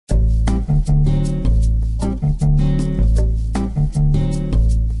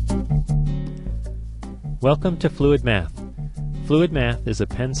Welcome to FluidMath. FluidMath is a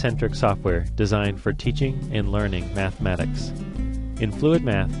pen-centric software designed for teaching and learning mathematics. In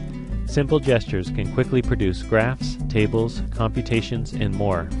FluidMath, simple gestures can quickly produce graphs, tables, computations, and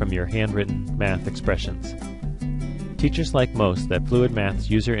more from your handwritten math expressions. Teachers like most that FluidMath's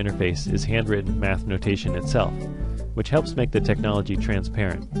user interface is handwritten math notation itself, which helps make the technology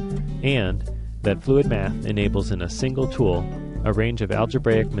transparent, and that FluidMath enables in a single tool a range of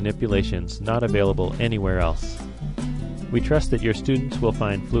algebraic manipulations not available anywhere else. We trust that your students will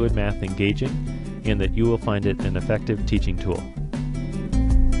find FluidMath engaging and that you will find it an effective teaching tool.